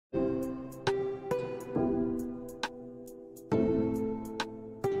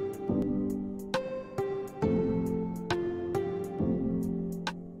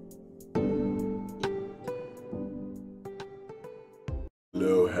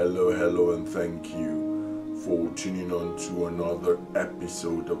Hello, and thank you for tuning on to another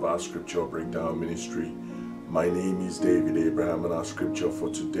episode of our Scripture Breakdown Ministry. My name is David Abraham, and our scripture for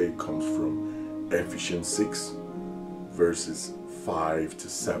today comes from Ephesians 6, verses 5 to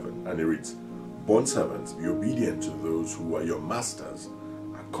 7, and it reads, Bondservants, be obedient to those who are your masters,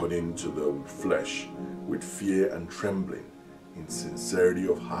 according to the flesh, with fear and trembling, in sincerity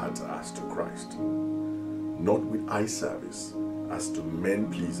of heart as to Christ, not with eyeservice, as to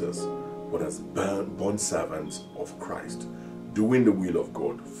men pleasers, but as bondservants of Christ, doing the will of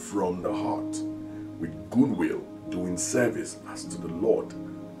God from the heart, with goodwill, doing service as to the Lord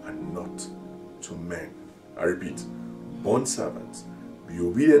and not to men. I repeat, bondservants, be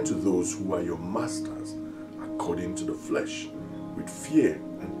obedient to those who are your masters, according to the flesh, with fear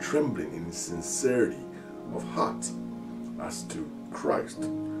and trembling in sincerity of heart as to Christ,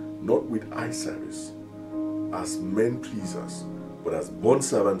 not with eyeservice, as men pleasers, but as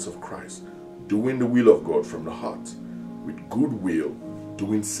bondservants of Christ, doing the will of God from the heart, with goodwill,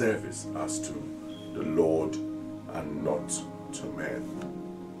 doing service as to the Lord and not to men.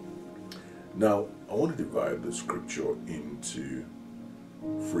 Now, I want to divide the scripture into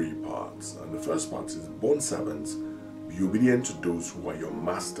three parts. And the first part is, bondservants, be obedient to those who are your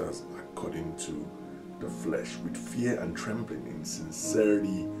masters according to the flesh, with fear and trembling, in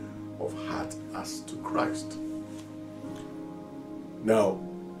sincerity of heart as to Christ. Now,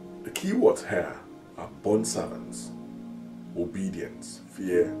 the key words here are bondservants, obedience,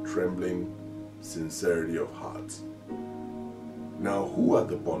 fear, trembling, sincerity of heart. Now, who are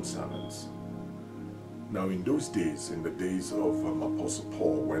the bondservants? Now, in those days, in the days of Apostle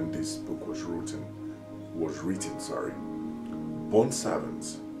Paul, when this book was written,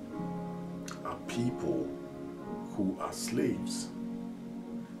 bondservants are people who are slaves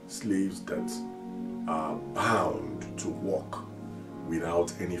that are bound to work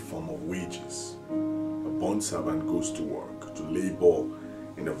without any form of wages. A bondservant goes to work, to labor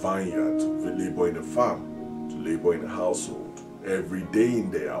in a vineyard, to labor in a farm, to labor in a household, every day in,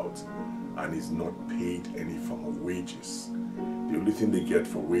 day out, and is not paid any form of wages. The only thing they get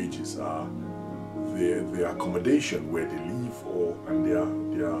for wages are their accommodation where they live, and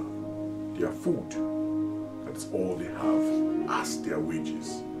their food. That's all they have as their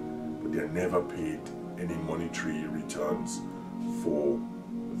wages, but they are never paid any monetary returns for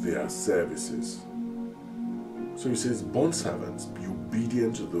their services. So he says, bondservants, be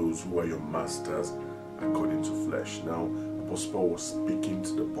obedient to those who are your masters according to flesh. Now, Apostle Paul was speaking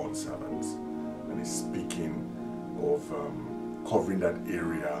to the bondservants, and he's speaking of covering that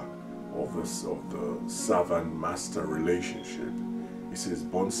area of the servant-master relationship. He says,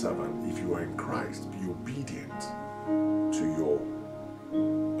 bondservant, if you are in Christ, be obedient to your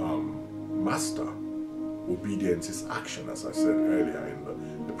master. Obedience is action, as I said earlier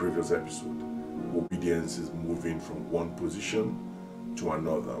in the previous episode. Obedience is moving from one position to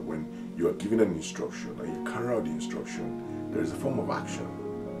another. When you are given an instruction and you carry out the instruction, there is a form of action.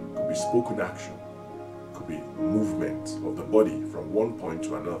 It could be spoken action, it could be movement of the body from one point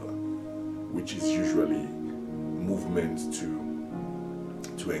to another, which is usually movement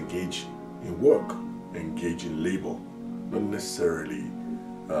to engage in work, engage in labor, not necessarily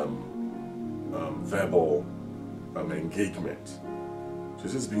verbal engagement. So it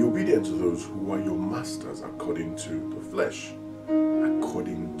says, be obedient to those who are your masters according to the flesh,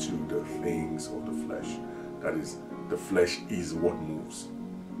 according to the things of the flesh. That is, the flesh is what moves.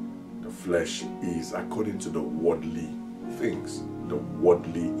 The flesh is according to the worldly things, the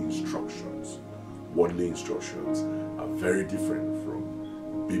worldly instructions. Worldly instructions are very different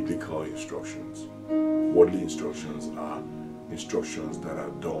from biblical instructions. Worldly instructions are instructions that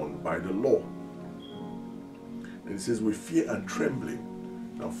are done by the law. And it says, with fear and trembling.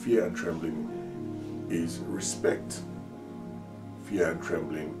 Now, fear and trembling is respect. Fear and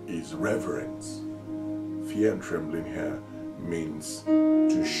trembling is reverence. Fear and trembling here means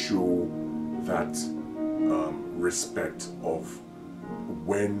to show that respect of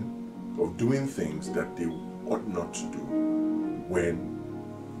doing things that they ought not to do when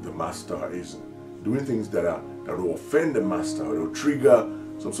the master is doing things that will offend the master, or will trigger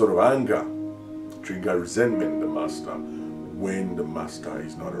some sort of anger, trigger resentment in the master when the master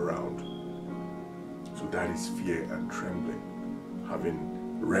is not around. So that is fear and trembling, having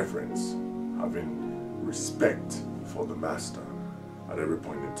reverence, having respect for the master at every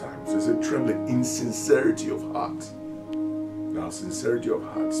point in time. So it's a trembling in sincerity of heart. Now, sincerity of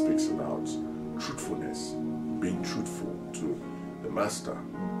heart speaks about truthfulness, being truthful to the master,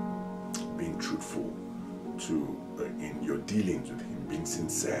 being truthful to in your dealings with him, being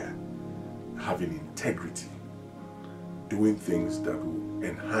sincere, having integrity, doing things that will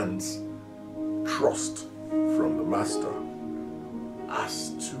enhance trust from the master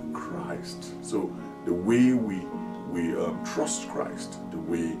as to Christ. So the way we trust Christ, the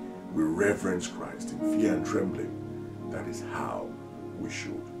way we reverence Christ in fear and trembling, that is how we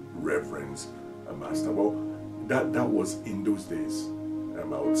should reverence a master. Well, that was in those days, I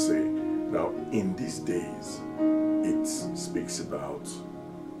would say. Now, in these days, it speaks about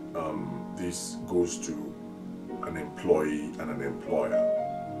this goes to an employee and an employer.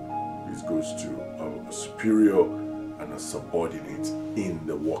 This goes to a superior and a subordinate in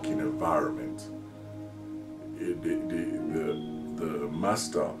the working environment. The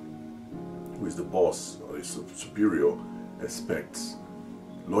master, who is the boss or is superior, expects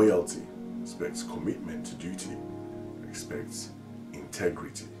loyalty, expects commitment to duty, expects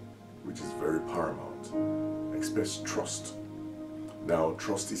integrity, which is very paramount, expects trust. Now,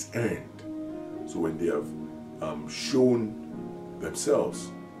 trust is earned. So when they have shown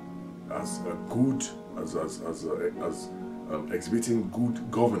themselves as a good, exhibiting good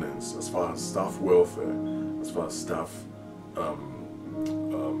governance as far as staff welfare, as far as staff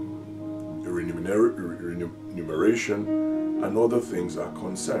remuneration and other things are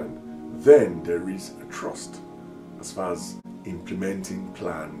concerned, then there is a trust as far as implementing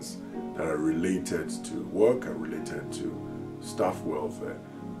plans that are related to work and related to staff welfare.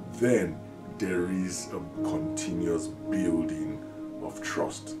 Then there is a continuous building of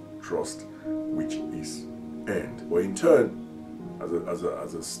trust which is earned. But in turn,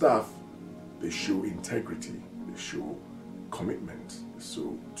 as a staff, they show integrity, they show commitment, they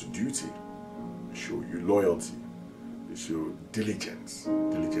show to duty, they show you loyalty, they show diligence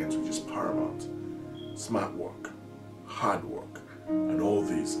which is paramount, smart work, hard work, and all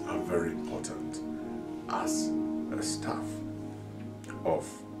these are very important as a staff of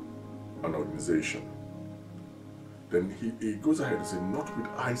an organization. Then he goes ahead and says, not with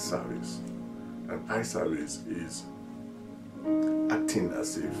eye service. And eye service is acting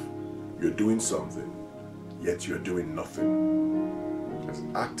as if you're doing something, yet you're doing nothing. It's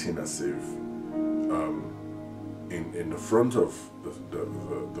acting as if in the front of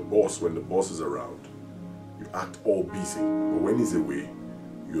the boss, when the boss is around, you act all busy, but when he's away,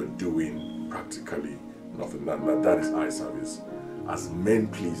 you're doing practically nothing. That is eye service. As men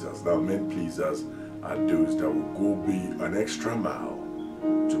pleasers, now men pleasers are those that will go be an extra mile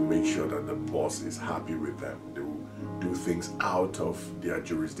to make sure that the boss is happy with them. They will do things out of their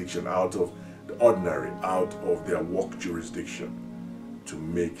jurisdiction, out of the ordinary, out of their work jurisdiction to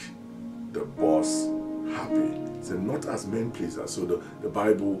make the boss happy. So not as men pleasers. So the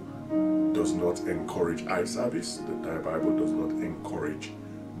Bible does not encourage eye service. The Bible does not encourage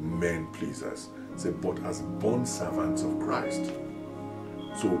men pleasers. So, but as bondservants of Christ.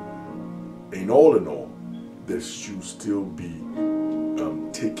 So in all, there should still be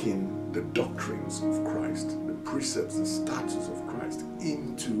taking the doctrines of Christ, the precepts, the statutes of Christ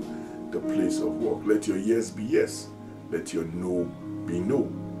into the place of work. Let your yes be yes. Let your no be no.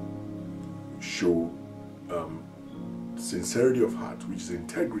 Show sincerity of heart, which is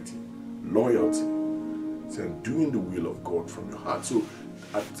integrity, loyalty, and doing the will of God from your heart. So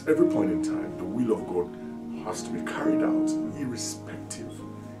at every point in time, the will of God has to be carried out, irrespective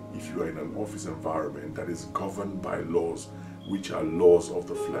if you are in an office environment that is governed by laws which are laws of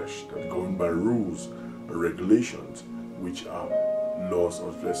the flesh, that are governed by rules or regulations which are laws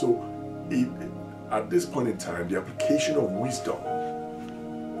of the flesh. So at this point in time, the application of wisdom,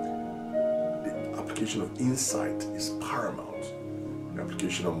 the application of insight is paramount. The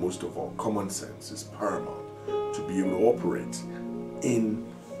application of most of all common sense is paramount to be able to operate in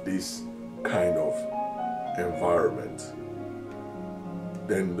this kind of environment.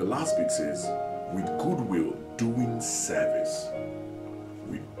 Then the last bit says, with goodwill doing service.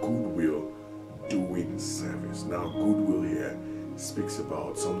 With goodwill doing service. Now, goodwill here speaks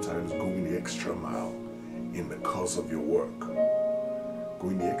about sometimes going the extra mile in the course of your work.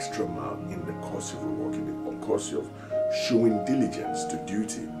 Going the extra mile in the course of your work, in the course of showing diligence to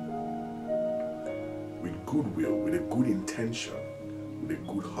duty. With goodwill, with a good intention, with a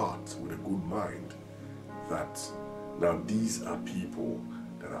good heart, with a good mind. That now these are people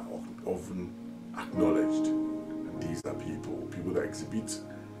that are often acknowledged, and these are people that exhibit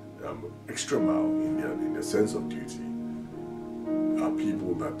extra mile in their sense of duty, are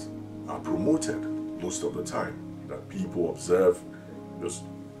people that are promoted most of the time, that people observe, your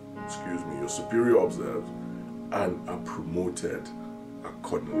superior observes, and are promoted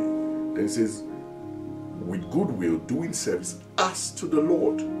accordingly. Then it says, with goodwill doing service as to the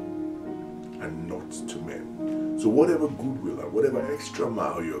Lord and not to men. So whatever goodwill and whatever extra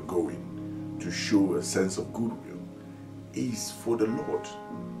mile you're going to show a sense of goodwill is for the Lord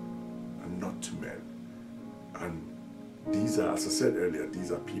and not to men. And these are, as I said earlier,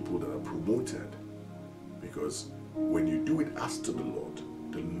 these are people that are promoted, because when you do it as to the Lord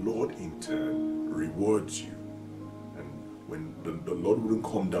in turn rewards you. And when the Lord wouldn't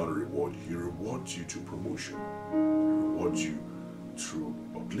come down and reward you, He rewards you to promotion. He rewards you through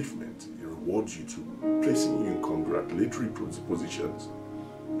upliftment. He rewards you to placing you in congratulatory positions.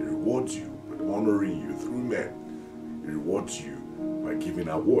 He rewards you by honoring you through men. He rewards you by giving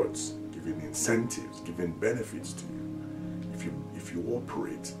awards, giving incentives, giving benefits to you. If you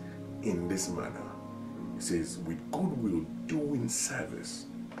operate in this manner, it says, with goodwill doing service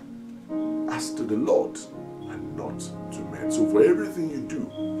as to the Lord and not to men. So for everything you do,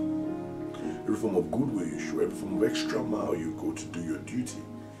 every form of goodwill you show, every form of extra mile you go to do your duty,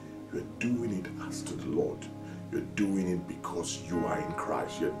 you're doing it as to the Lord. You're doing it because you are in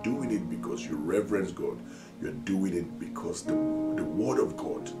Christ. You're doing it because you reverence God. You're doing it because the Word of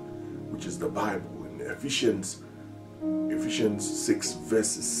God, which is the Bible, in Ephesians 6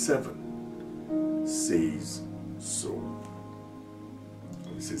 verses 7 says so.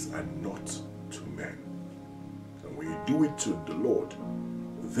 It says, and not to men. And when you do it to the Lord,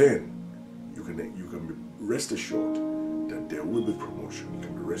 then you can be rest assured that there will be promotion. You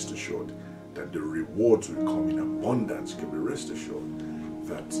can be rest assured that the rewards will come in abundance. You can be rest assured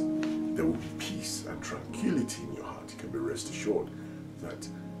that there will be peace and tranquility in your heart. You can be rest assured that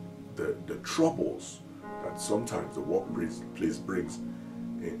the troubles that sometimes the workplace brings,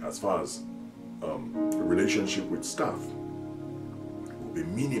 as far as a relationship with staff, will be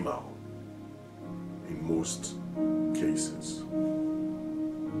minimal in most cases.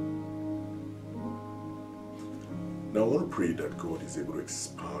 Now I want to pray that God is able to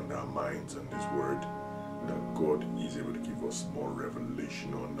expand our minds on this word, that God is able to give us more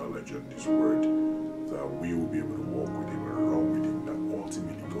revelation or knowledge on this word, that we will be able to walk with Him and run with Him, that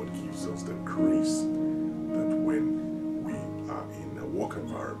ultimately God gives us the grace that when we are in a work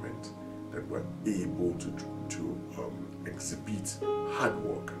environment, that we're able to exhibit hard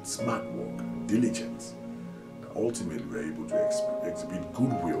work and smart work and diligence, that ultimately we're able to exhibit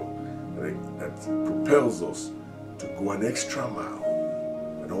goodwill that propels us to go an extra mile,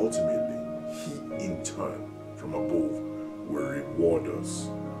 and ultimately He in turn from above will reward us.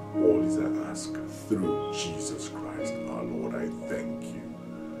 All is I ask through Jesus Christ our Lord. I thank you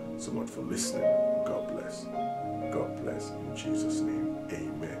so much for listening. God bless. God bless in Jesus' name.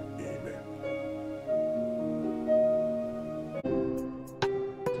 Amen.